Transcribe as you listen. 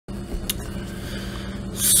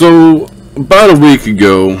So, about a week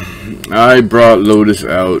ago, I brought Lotus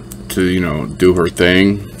out to, do her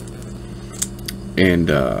thing.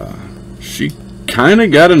 And, she kind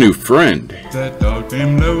of got a new friend. That dog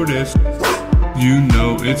named Lotus. You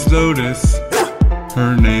know it's Lotus.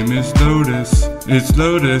 Her name is Lotus. It's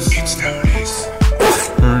Lotus. It's Lotus.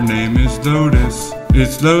 Her name is Lotus.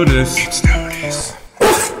 It's Lotus. It's Lotus.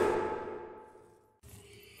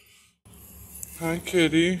 Hi,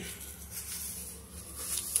 kitty.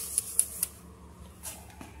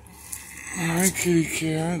 Hi, kitty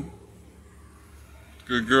cat.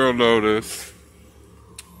 Good girl, Lotus.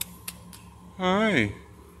 Hi.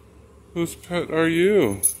 Whose pet are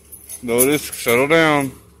you? Lotus, settle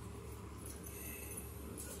down.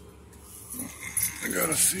 I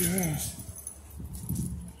gotta see this.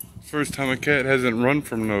 First time a cat hasn't run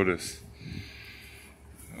from Lotus.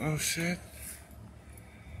 Oh, shit.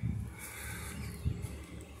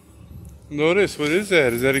 Lotus, what is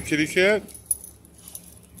that? Is that a kitty cat?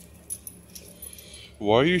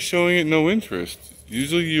 Why are you showing it no interest?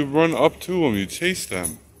 Usually you run up to them, you chase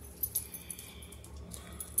them.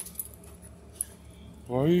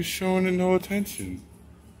 Why are you showing it no attention?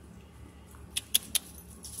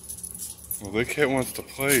 Well, the cat wants to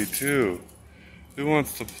play too. It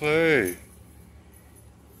wants to play.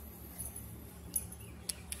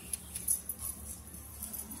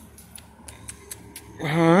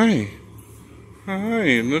 Hi.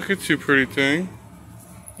 Hi, look at you, pretty thing.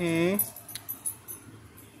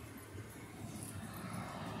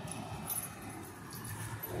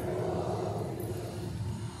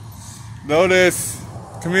 Lotus,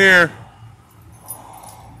 come here.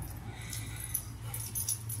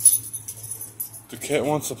 The cat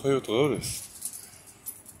wants to play with Lotus.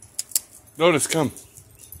 Lotus, come.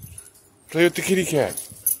 Play with the kitty cat.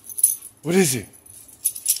 What is it?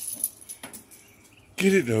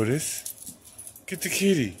 Get it, Lotus. Get the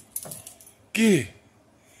kitty. Get it.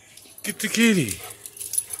 Get the kitty.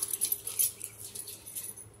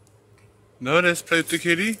 Lotus, play with the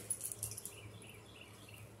kitty.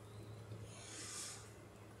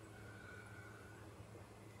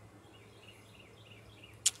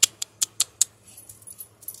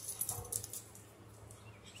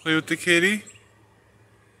 Play with the kitty.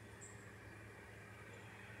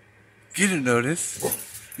 Get it,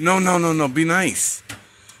 Lotus. No, no, no, no. Be nice.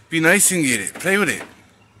 Be nice and get it. Play with it.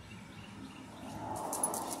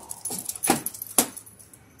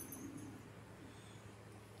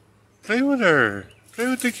 Play with her. Play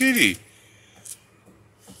with the kitty.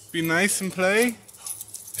 Be nice and play.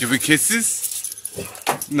 Give her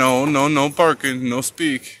kisses. No, no, no barking. No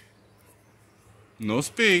speak. No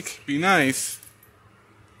speak. Be nice.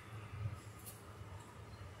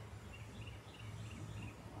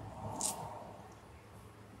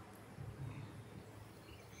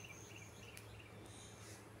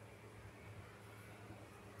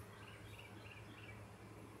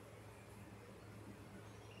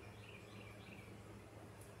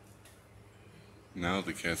 Now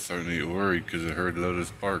the cat's starting to get worried because it heard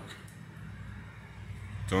Lotus bark.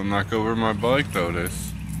 Don't knock over my bike,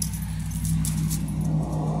 Lotus.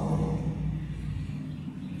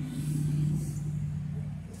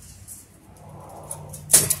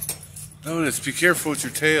 Lotus, be careful with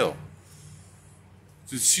your tail.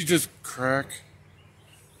 Did she just crack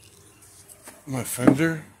my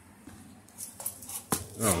fender?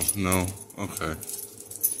 Oh, no. Okay.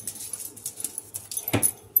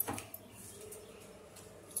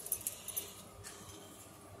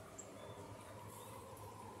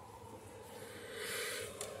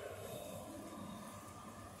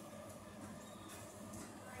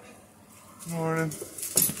 Morning.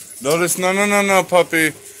 Lotus, no, no, no, no,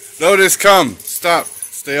 puppy. Lotus, come. Stop.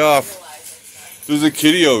 Stay off. There's a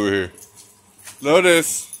kitty over here.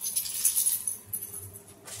 Lotus.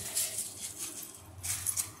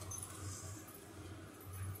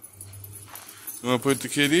 You want to put the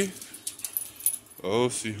kitty? Oh,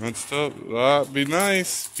 she hunched up. Ah, be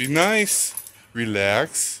nice. Be nice.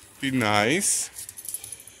 Relax. Be nice.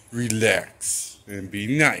 Relax. And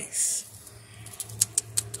be nice.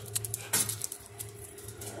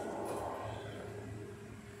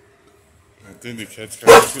 I think the cat's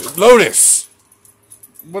got Lotus!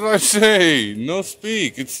 What did I say? No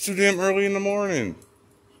speak. It's too damn early in the morning.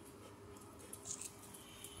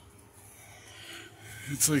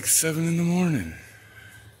 It's like 7 in the morning.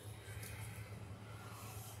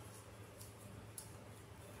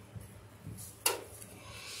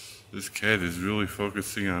 This cat is really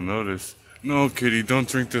focusing on Lotus. No, kitty, don't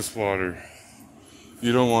drink this water.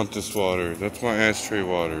 You don't want this water. That's my ashtray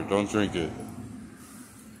water. Don't drink it.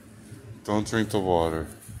 Don't drink the water.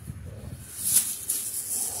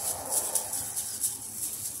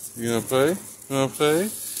 You wanna play? You wanna play?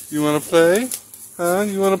 You wanna play? Huh?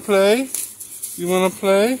 You wanna play? You wanna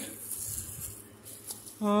play?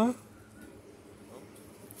 Huh?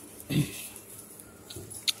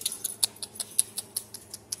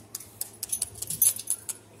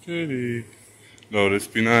 Kitty. Lotus,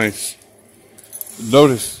 be nice.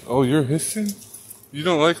 Lotus. Oh, you're hissing? You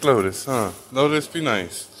don't like Lotus, huh? Lotus, be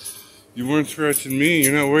nice. You weren't scratching me.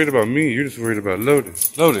 You're not worried about me. You're just worried about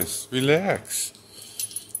Lotus. Lotus, relax.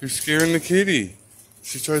 You're scaring the kitty.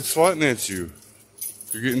 She tried swatting at you.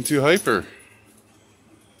 You're getting too hyper.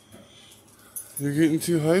 You're getting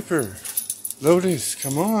too hyper. Lotus,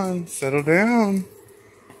 come on. Settle down.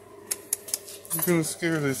 You're gonna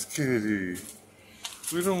scare this kitty.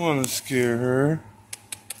 We don't want to scare her.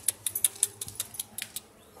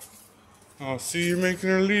 Oh, see, you're making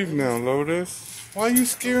her leave now, Lotus. Why are you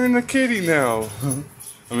scaring the kitty now?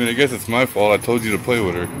 I mean, I guess it's my fault. I told you to play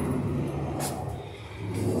with her.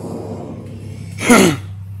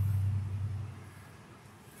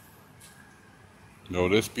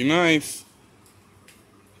 Lotus, be nice.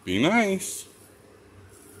 Be nice.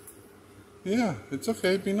 Yeah, it's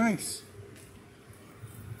okay. Be nice.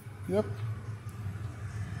 Yep.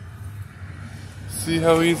 See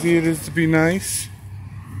how easy it is to be nice?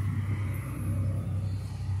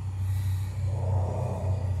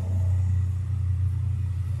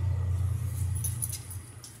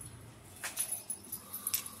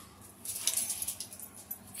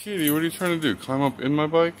 Kitty, what are you trying to do? Climb up in my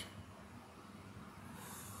bike?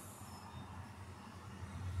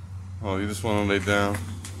 Oh, you just want to lay down?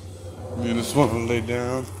 You just want to lay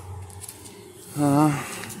down? Huh?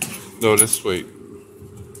 No, just wait.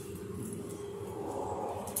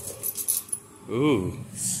 Ooh,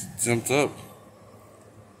 jumped up.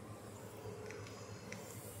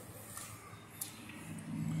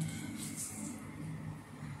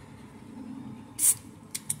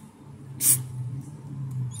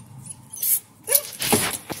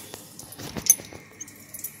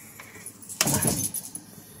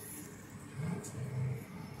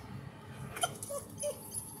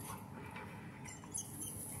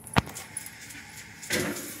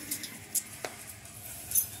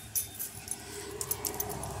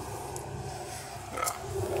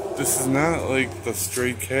 This is not like the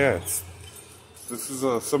stray cats. This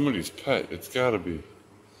is somebody's pet. It's gotta be.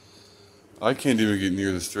 I can't even get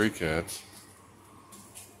near the stray cats.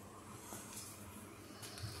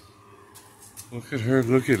 Look at her.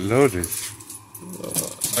 Look at Lotus.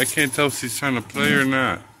 I can't tell if she's trying to play or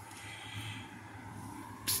not.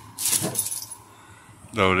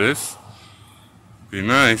 Lotus, be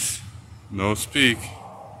nice. No speak.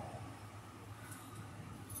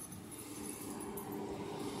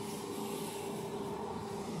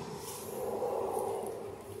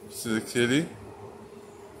 See the kitty?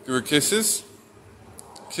 Give her kisses?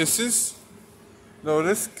 Kisses?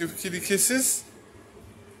 Lotus, give kitty kisses?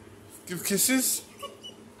 Give kisses?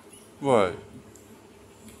 What?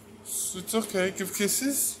 It's okay, give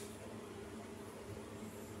kisses?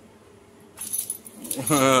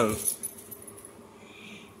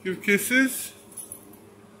 Give kisses?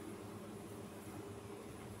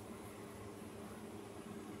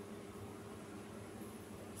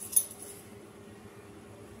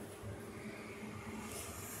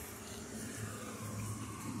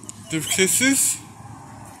 Give kisses?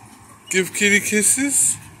 Give kitty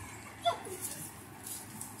kisses?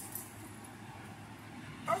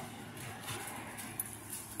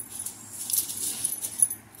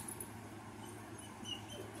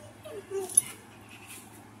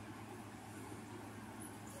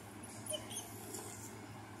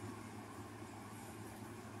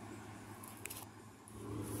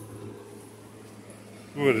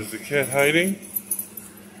 What, is the cat hiding?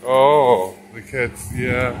 Oh, the cat's,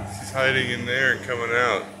 yeah, she's hiding in there and coming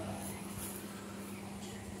out.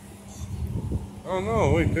 Oh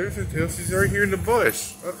no, wait, there's her tail. She's right here in the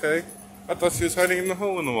bush. Okay. I thought she was hiding in the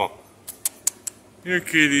hole in the wall. Here,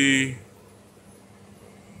 kitty.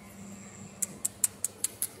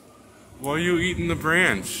 Why are you eating the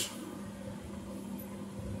branch?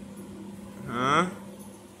 Huh?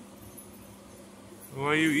 Why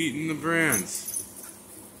are you eating the branch?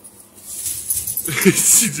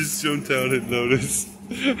 She just jumped out at Lotus.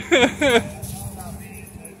 That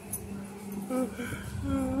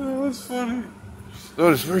was funny.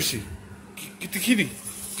 Lotus, where is she? Get the kitty.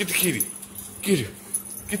 Get the kitty. Get her.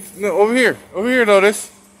 No, over here. Over here,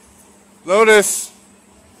 Lotus. Lotus.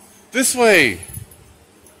 This way.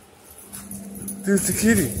 There's the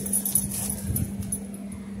kitty.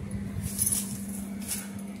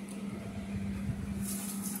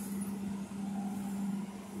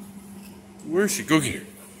 Where is she? Go get her.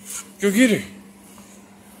 Go get her.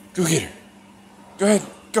 Go get her. Go ahead.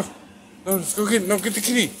 Go. Lotus, go get. No, get the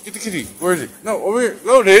kitty. Get the kitty. Where is it? No, over here.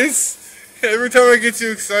 Lotus. Every time I get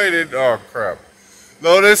you excited. Oh crap.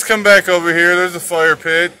 Lotus, come back over here. There's a fire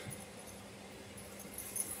pit.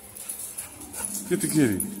 Get the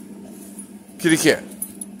kitty. Kitty cat.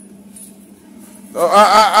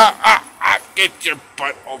 Oh, get your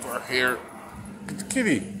butt over here. Get the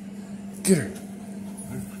kitty. Get her.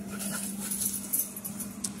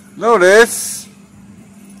 Lotus.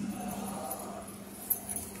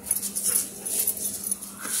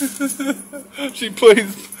 She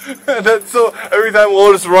plays. That's so. Every time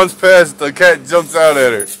Lotus runs past, the cat jumps out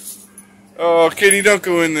at her. Oh, kitty, don't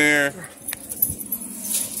go in there.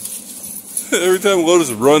 Every time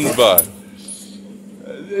Lotus runs by,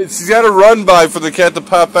 she's got to run by for the cat to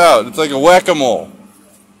pop out. It's like a whack-a-mole.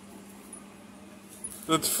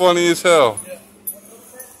 That's funny as hell.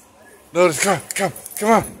 Lotus, come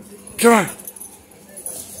on.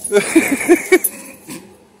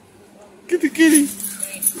 Get the kitty.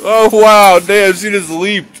 Oh wow, damn, she just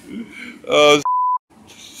leaped.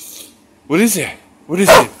 What is that? What is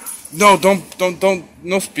it? No, don't,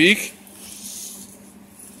 no speak.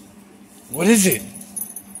 What is it?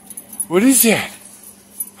 What is that?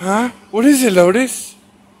 Huh? What is it, Lotus?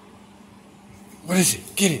 What is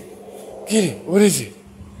it? Get it. Get it. What is it?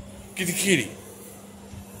 Get the kitty.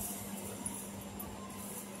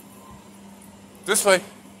 This way.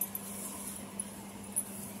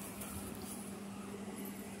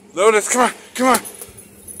 Lotus, come on.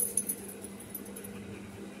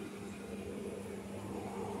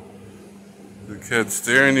 The cat's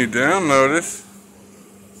staring you down, Lotus.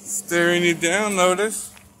 Staring you down,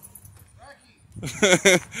 Lotus. She's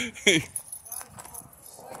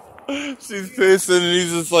pissing and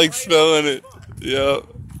he's just like smelling it. Yep.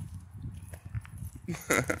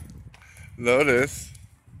 Lotus.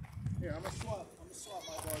 Here, I'm gonna swap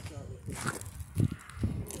my dogs out.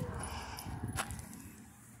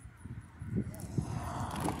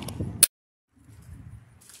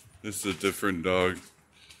 This is a different dog.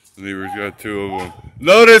 The neighbor's got two of them.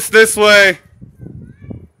 Lotus, this way!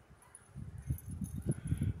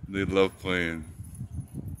 They love playing.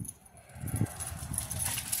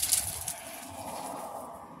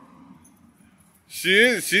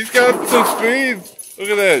 She's got some speed. Look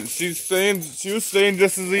at that. She was staying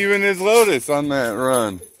just as even as Lotus on that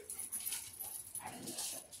run.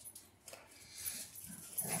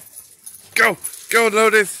 Go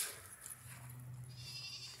Lotus.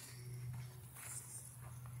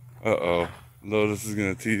 Uh-oh. Lotus is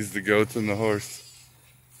gonna tease the goats and the horse.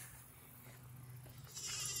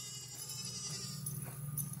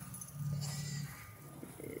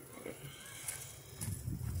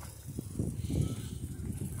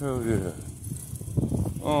 Hell yeah.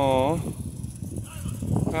 Aw.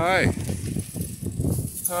 Hi.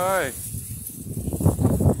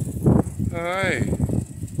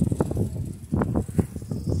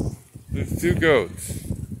 There's two goats.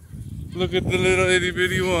 Look at the little itty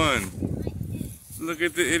bitty one. Look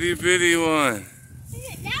at the itty bitty one.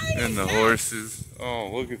 And the horses. Oh,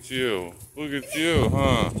 look at you. Look at you,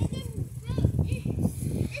 huh?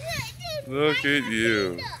 Look at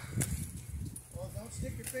you. Well, don't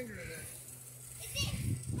stick your finger in there.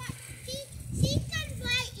 She's gonna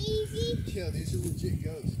fly easy. Yeah, these are legit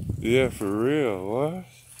goats. Yeah, for real. What?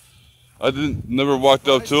 I never walked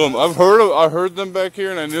up to them. I heard them back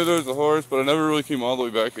here, and I knew there was a horse, but I never really came all the way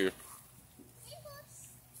back here.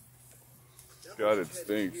 God, it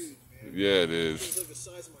stinks. Yeah, it is. It's like the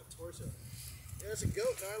size of my torso. Yeah, there's a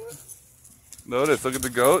goat, Nyla. Lotus, look at the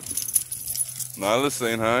goat. Nyla's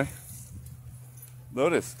saying hi.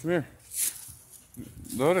 Lotus, come here.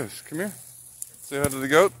 Lotus, come here. Say hi to the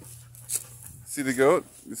goat. See the goat?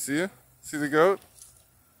 You see it? See the goat?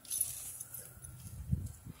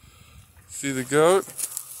 See the goat?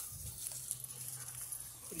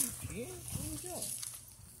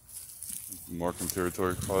 Marking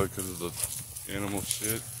territory probably because of the animal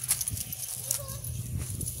shit.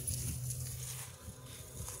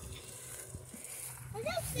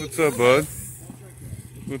 What's up, bud?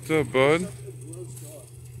 What's up, bud?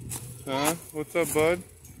 Huh? What's up, bud?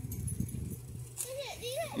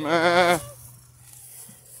 Ma.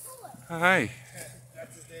 Hi.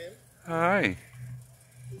 That's his name. Hi.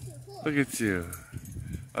 Look at you.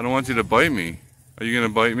 I don't want you to bite me. Are you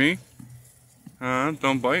gonna bite me? Huh?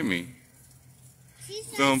 Don't bite me.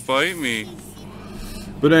 Don't bite me.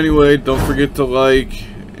 But anyway, don't forget to like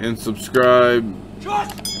and subscribe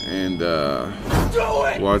and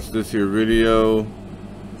watch this here video.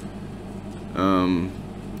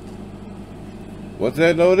 What's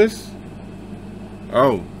that, Lotus?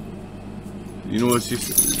 Oh, you know what she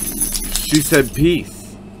said? She said peace.